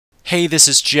Hey, this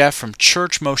is Jeff from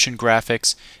Church Motion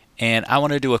Graphics, and I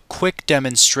want to do a quick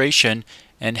demonstration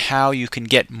on how you can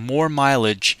get more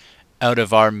mileage out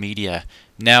of our media.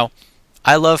 Now,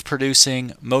 I love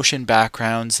producing motion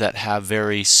backgrounds that have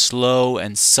very slow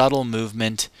and subtle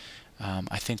movement.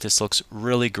 I think this looks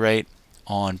really great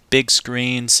on big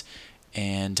screens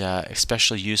and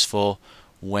especially useful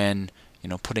when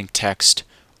putting text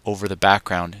over the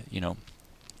background.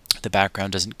 The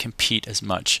background doesn't compete as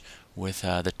much with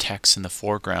the text in the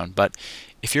foreground. But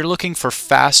if you're looking for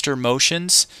faster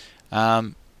motions,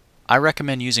 I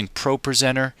recommend using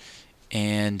ProPresenter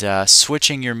and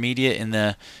switching your media in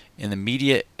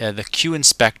the Q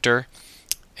inspector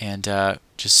and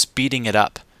just speeding it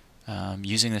up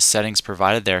using the settings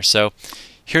provided there. So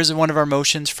here's one of our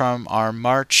motions from our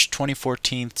March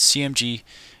 2014 CMG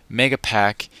Mega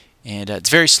Pack, and it's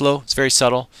very slow, it's very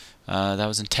subtle. That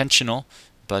was intentional.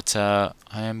 But I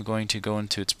am going to go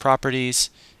into its properties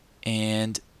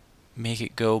and make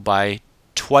it go by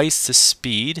twice the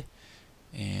speed,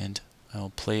 and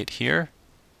I'll play it here,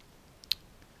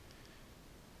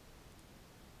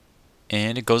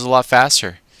 and it goes a lot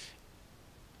faster.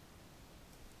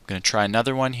 I'm going to try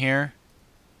another one here.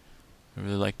 I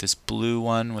really like this blue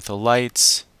one with the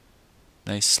lights.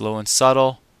 Nice, slow and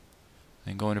subtle.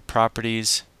 Then go into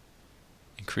properties,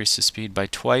 increase the speed by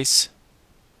twice,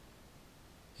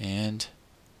 and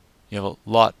you have a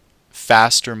lot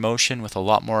faster motion with a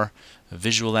lot more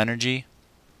visual energy.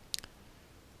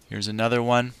 Here's another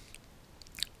one.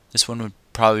 This one would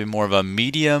probably be more of a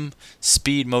medium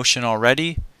speed motion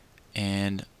already,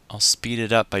 and I'll speed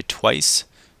it up by twice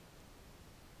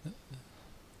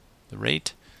the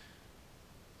rate.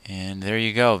 And there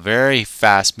you go. Very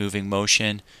fast moving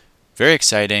motion. Very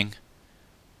exciting.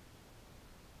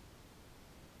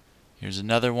 Here's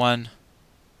another one.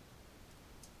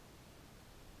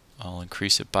 I'll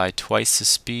increase it by twice the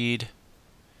speed,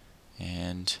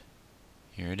 and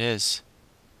here it is.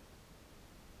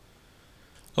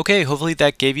 Okay, hopefully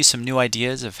that gave you some new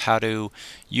ideas of how to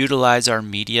utilize our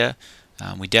media.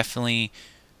 We definitely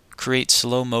create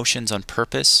slow motions on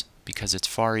purpose because it's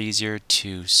far easier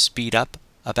to speed up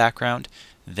a background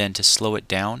than to slow it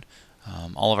down.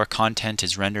 All of our content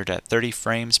is rendered at 30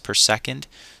 frames per second,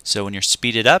 so when you're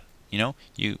speeded up,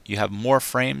 you have more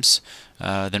frames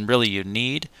than really you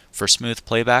need for smooth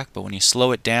playback, but when you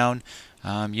slow it down,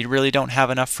 you really don't have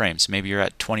enough frames. Maybe you're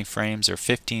at 20 frames or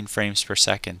 15 frames per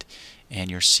second, and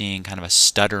you're seeing kind of a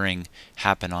stuttering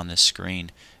happen on the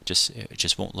screen. It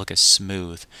just won't look as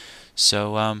smooth.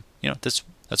 So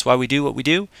that's why we do what we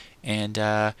do. And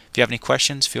if you have any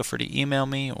questions, feel free to email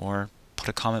me or put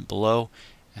a comment below.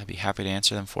 I'd be happy to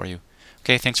answer them for you.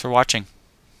 Okay, thanks for watching.